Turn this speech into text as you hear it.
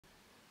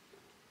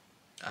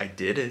I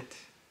did it.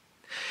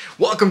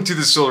 Welcome to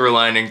The Silver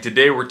Lining.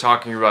 Today we're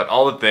talking about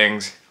all the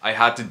things I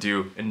had to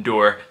do,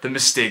 endure, the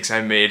mistakes I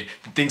made,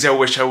 the things I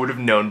wish I would have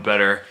known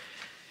better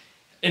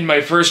in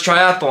my first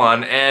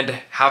triathlon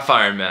and half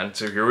Ironman.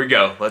 So here we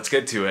go. Let's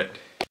get to it.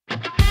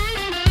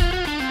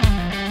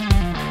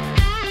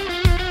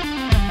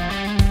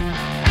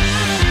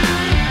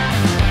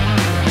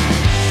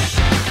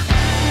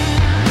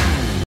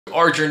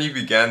 Our journey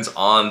begins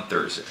on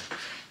Thursday.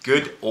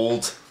 Good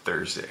old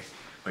Thursday.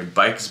 My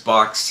bike is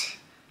boxed,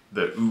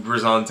 the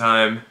Uber's on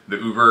time. The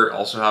Uber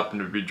also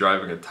happened to be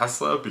driving a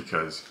Tesla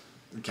because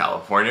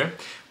California,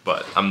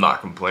 but I'm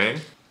not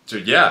complaining. So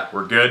yeah,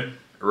 we're good.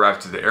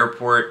 Arrived to the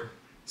airport,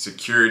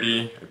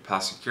 security, I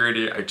passed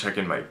security, I check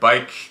in my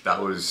bike.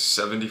 That was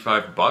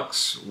 75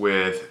 bucks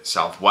with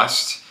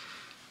Southwest.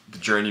 The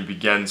journey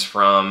begins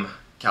from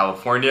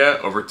California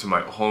over to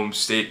my home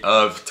state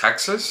of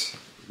Texas.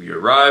 We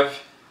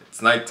arrive, it's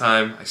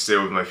nighttime, I stay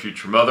with my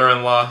future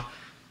mother-in-law,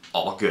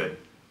 all good.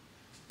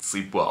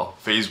 Sleep well.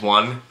 Phase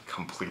 1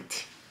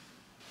 complete.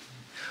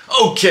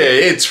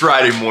 Okay, it's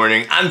Friday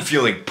morning. I'm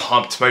feeling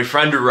pumped. My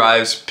friend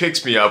arrives,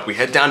 picks me up. We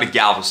head down to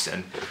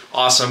Galveston.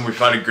 Awesome. We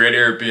found a great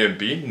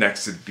Airbnb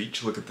next to the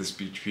beach. Look at this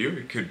beach view.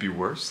 It could be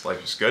worse.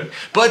 Life is good.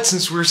 But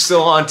since we're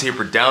still on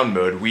taper down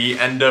mode, we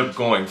end up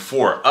going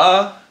for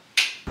a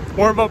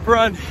warm-up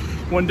run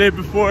one day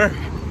before.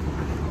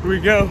 Here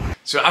we go.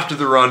 So after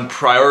the run,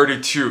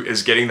 priority 2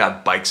 is getting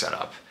that bike set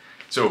up.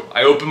 So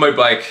I open my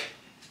bike.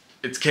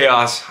 It's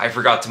chaos, I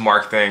forgot to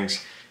mark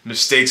things,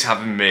 mistakes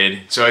have been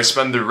made, so I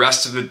spend the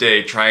rest of the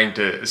day trying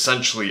to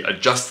essentially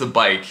adjust the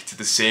bike to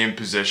the same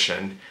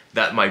position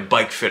that my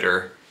bike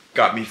fitter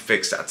got me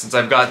fixed at. Since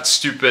I've got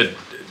stupid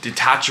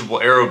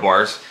detachable aero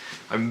bars,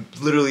 I'm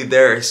literally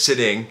there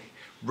sitting,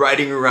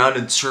 riding around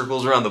in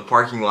circles around the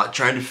parking lot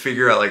trying to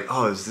figure out like,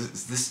 oh,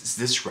 is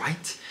this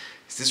right?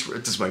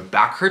 Does my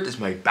back hurt? Is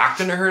my back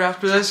gonna hurt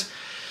after this?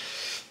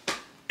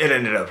 It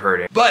ended up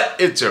hurting, but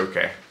it's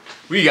okay.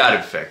 We got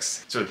it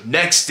fixed. So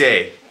next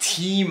day,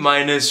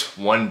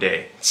 T-1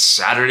 day,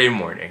 Saturday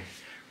morning,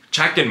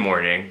 check-in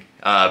morning,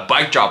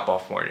 bike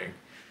drop-off morning.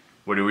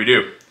 What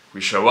do?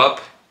 We show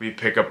up, we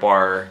pick up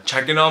our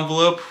check-in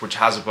envelope, which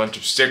has a bunch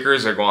of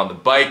stickers that go on the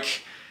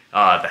bike,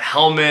 the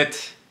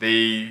helmet.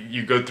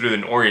 You go through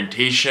an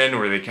orientation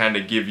where they kind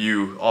of give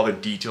you all the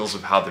details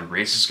of how the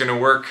race is gonna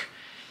work.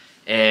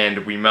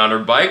 And we mount our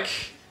bike.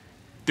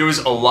 There was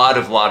a lot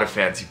of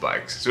fancy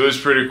bikes, so it was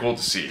pretty cool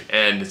to see.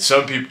 And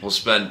some people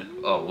spend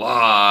a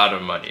lot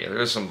of money.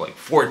 There's some like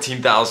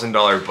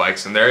 $14,000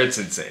 bikes in there. It's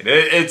insane.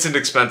 It's an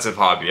expensive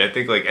hobby. I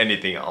think like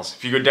anything else.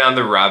 If you go down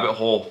the rabbit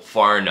hole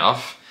far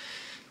enough,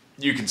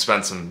 you can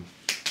spend some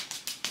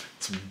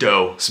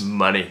dough, some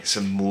money,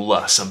 some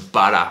moolah, some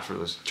bada for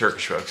those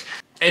Turkish folks.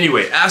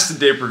 Anyway, as the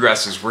day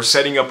progresses, we're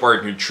setting up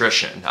our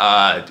nutrition.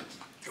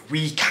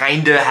 We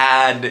kind of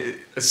had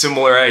a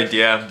similar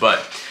idea,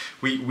 but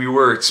we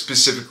were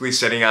specifically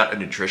setting out a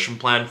nutrition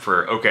plan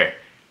for, okay,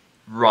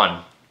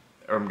 run.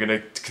 I'm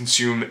gonna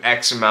consume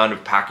X amount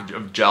of package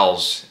of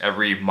gels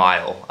every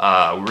mile.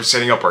 We were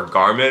setting up our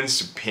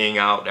Garmin's, paying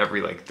out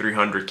every like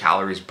 300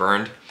 calories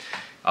burned.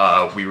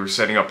 We were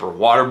setting up our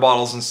water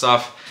bottles and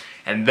stuff.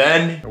 And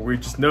then we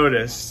just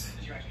noticed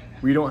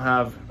we don't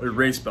have a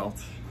race belt.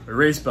 A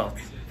race belt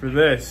for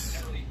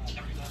this.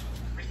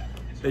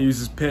 It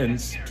uses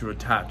pins to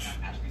attach.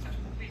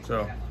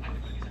 So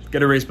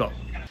get a race belt.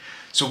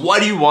 So why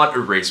do you want a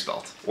race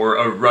belt or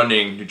a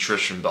running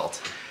nutrition belt?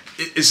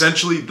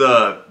 Essentially,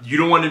 you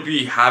don't want to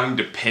be having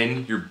to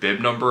pin your bib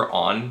number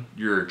on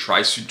your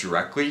tri-suit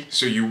directly.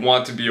 So you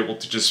want to be able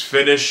to just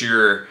finish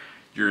your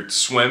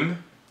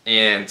swim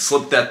and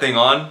slip that thing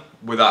on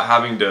without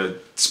having to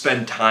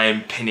spend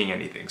time pinning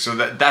anything. So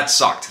that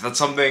sucked. That's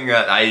something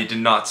that I did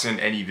not see in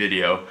any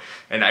video,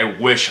 and I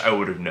wish I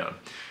would have known.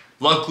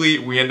 Luckily,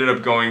 we ended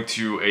up going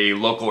to a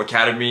local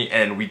academy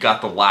and we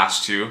got the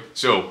last 2.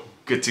 So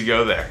good to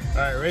go there.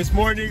 All right, race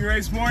morning.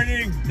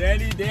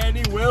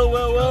 Danny,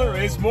 Will,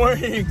 race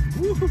morning.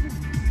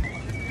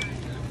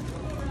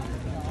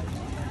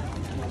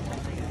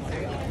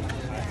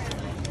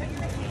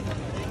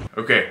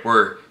 Okay,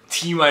 we're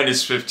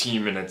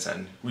T-15 minutes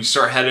in. We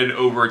start headed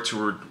over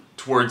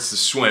towards the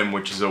swim,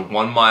 which is a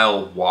 1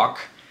 mile walk.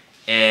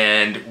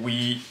 And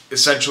we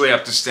essentially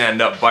have to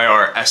stand up by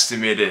our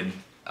estimated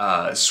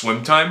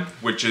swim time,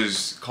 which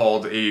is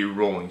called a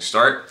rolling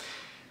start.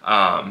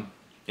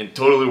 And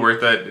totally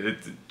worth it. It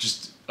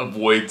just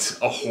avoids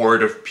a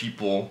horde of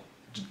people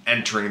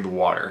entering the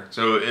water.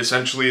 So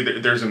essentially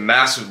there's a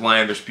massive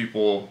line, there's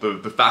people,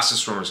 the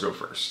fastest swimmers go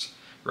first,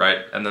 right?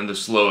 And then the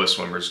slowest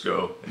swimmers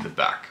go in the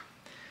back.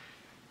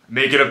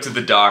 Make it up to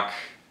the dock,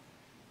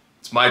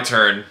 it's my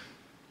turn,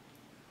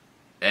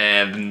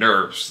 and the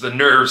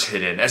nerves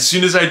hit in. As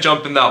soon as I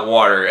jump in that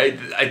water,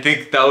 I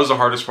think that was the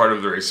hardest part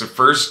of the race. The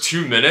first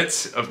 2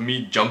 minutes of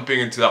me jumping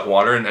into that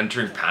water and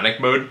entering panic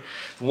mode.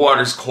 The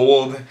water's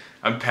cold,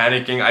 I'm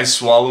panicking, I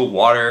swallow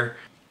water.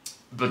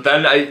 But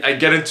then I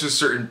get into a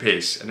certain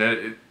pace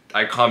and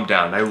I calm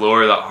down, I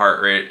lower that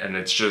heart rate, and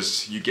it's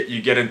just, you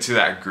get into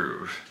that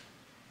groove.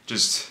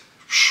 Just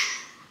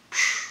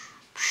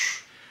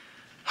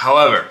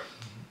However,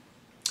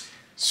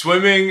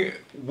 swimming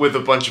with a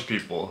bunch of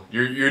people,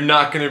 you're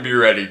not going to be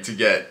ready to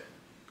get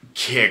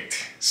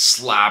kicked,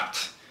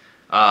 slapped,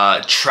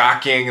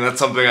 tracking. That's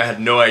something I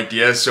had no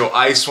idea. So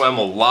I swam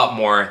a lot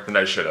more than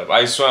I should have.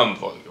 I swam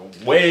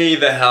way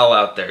the hell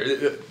out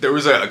there. There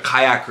was a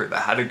kayaker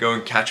that had to go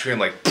and catch me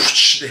and like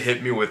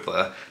hit me with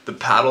the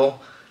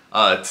paddle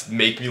to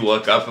make me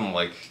look up, and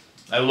like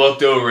I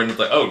looked over and it's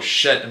like, oh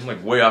shit, I'm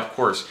like way off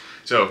course.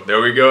 So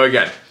there we go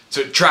again.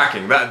 So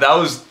tracking, that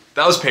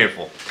was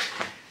painful.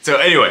 So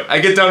anyway, I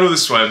get done with the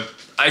swim,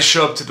 I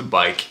show up to the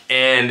bike,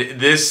 and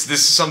this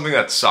is something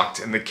that sucked.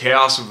 In the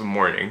chaos of the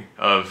morning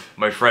of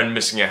my friend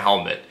missing a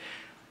helmet,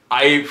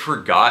 I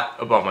forgot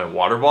about my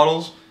water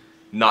bottles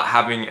not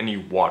having any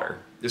water.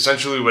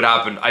 Essentially what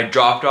happened, I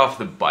dropped off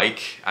the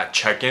bike at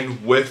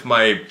check-in with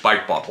my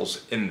bike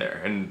bottles in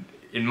there. And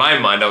in my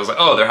mind, I was like,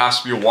 oh, there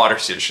has to be a water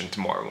station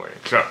tomorrow morning.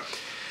 So,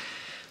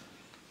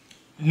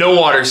 no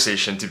water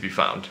station to be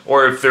found.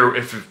 Or if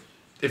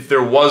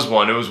there was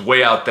one, it was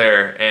way out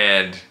there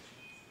and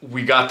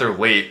we got there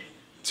late,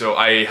 so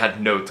I had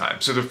no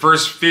time. So the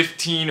first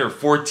 15 or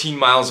 14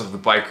 miles of the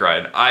bike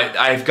ride,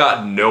 I've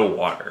got no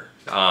water.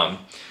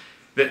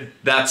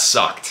 That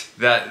sucked.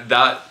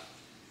 That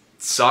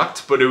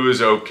sucked, but it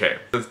was okay.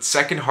 The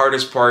second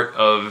hardest part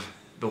of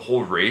the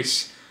whole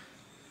race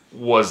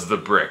was the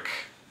brick.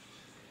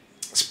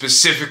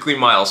 Specifically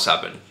mile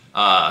 7.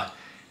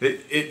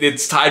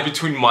 It's tied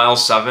between mile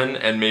 7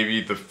 and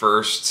maybe the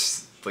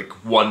first like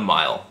 1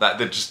 mile. That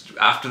just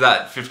after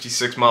that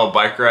 56-mile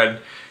bike ride,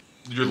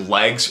 your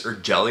legs are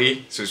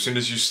jelly. So as soon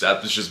as you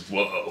step, it's just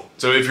whoa.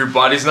 So if your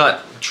body's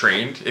not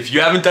trained, if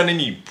you haven't done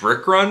any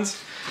brick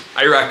runs,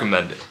 I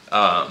recommend it.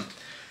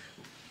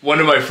 One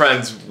of my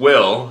friends,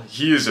 Will,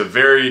 he is a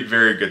very,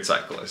 very good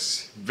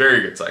cyclist.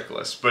 Very good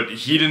cyclist. But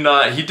he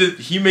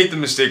made the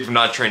mistake of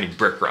not training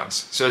brick runs.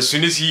 So as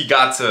soon as he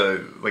got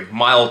to like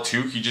mile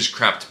 2, he just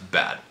cramped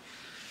bad,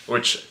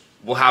 which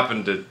will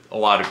happen to a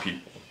lot of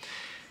people.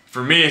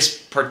 For me, it's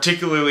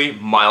particularly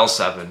mile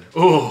 7.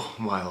 Oh,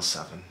 mile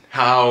 7.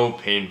 How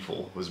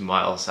painful was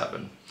mile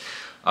 7?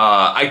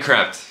 I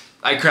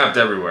cramped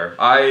everywhere.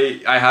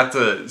 I had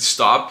to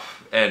stop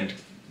and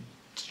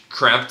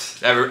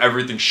cramped.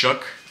 Everything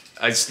shook.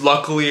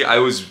 Luckily, I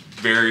was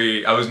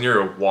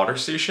near a water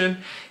station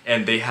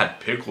and they had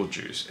pickle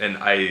juice, and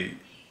I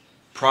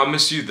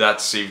promise you that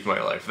saved my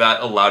life.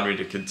 That allowed me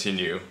to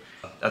continue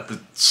at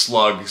the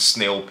slug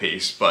snail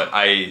pace, but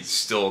I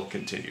still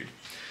continued.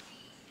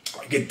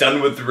 I get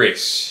done with the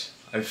race.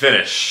 I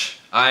finish.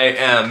 I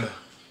am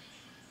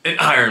an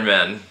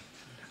Ironman.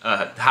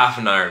 Half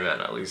an Ironman,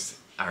 at least.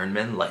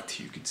 Ironman light,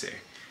 you could say.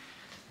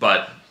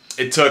 But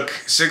it took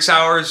 6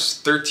 hours,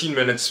 13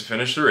 minutes to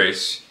finish the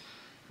race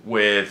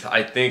with,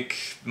 I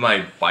think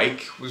my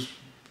bike was,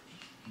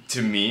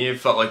 to me, it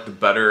felt like the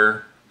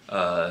better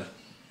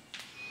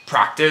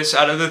practice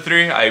out of the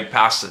 3. I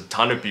passed a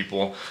ton of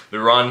people. The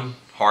run,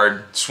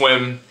 hard.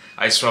 Swim,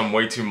 I swam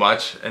way too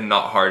much and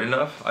not hard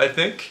enough, I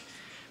think.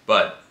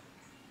 But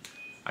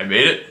I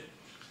made it.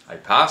 I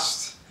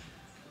passed.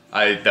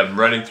 I'm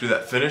running through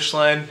that finish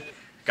line.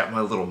 Got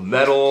my little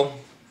medal.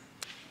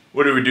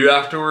 What do we do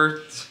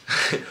afterwards?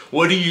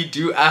 What do you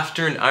do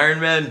after an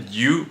Ironman?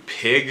 You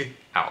pig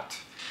out.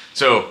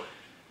 So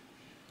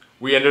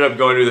we ended up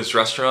going to this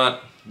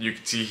restaurant. You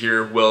can see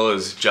here Will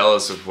is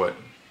jealous of what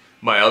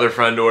my other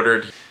friend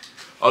ordered.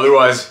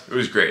 Otherwise, it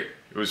was great.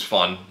 It was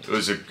fun. It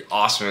was an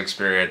awesome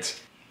experience.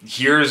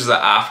 Here's the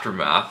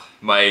aftermath.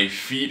 My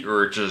feet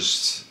were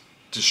just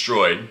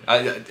destroyed.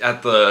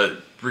 At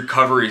the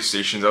recovery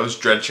stations, I was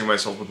drenching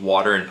myself with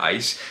water and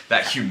ice.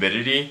 That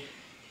humidity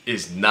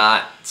is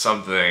not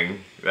something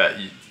that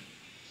you,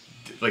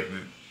 like,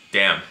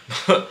 damn.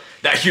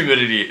 That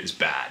humidity is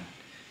bad.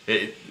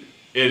 It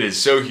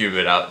is so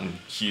humid out in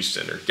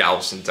Houston or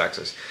Galveston,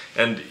 Texas.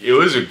 And it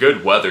was a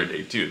good weather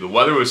day too. The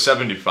weather was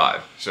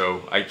 75,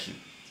 so like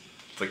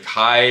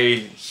high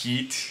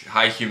heat,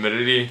 high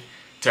humidity,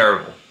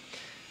 terrible.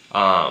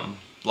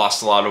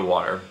 Lost a lot of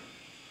water.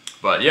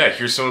 But yeah,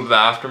 here's some of the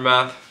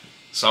aftermath.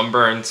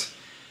 Sunburns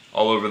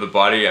all over the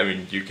body. I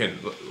mean, you can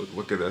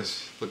look at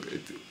this. Look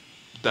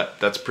at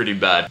that's pretty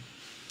bad.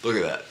 Look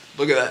at that.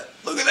 Look at that.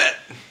 Look at that.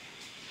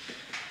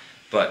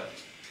 But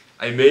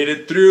I made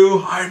it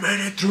through. I made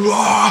it through.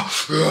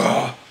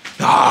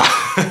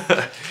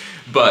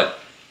 But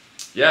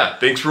yeah,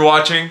 thanks for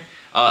watching.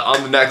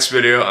 On the next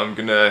video, I'm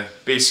gonna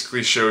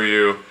basically show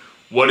you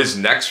what is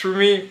next for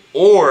me,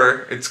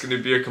 or it's gonna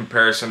be a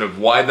comparison of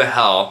why the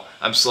hell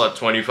I'm still at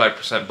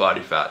 25%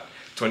 body fat.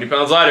 20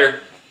 pounds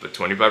lighter, but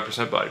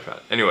 25% body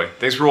fat. Anyway,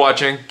 thanks for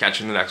watching. Catch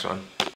you in the next one.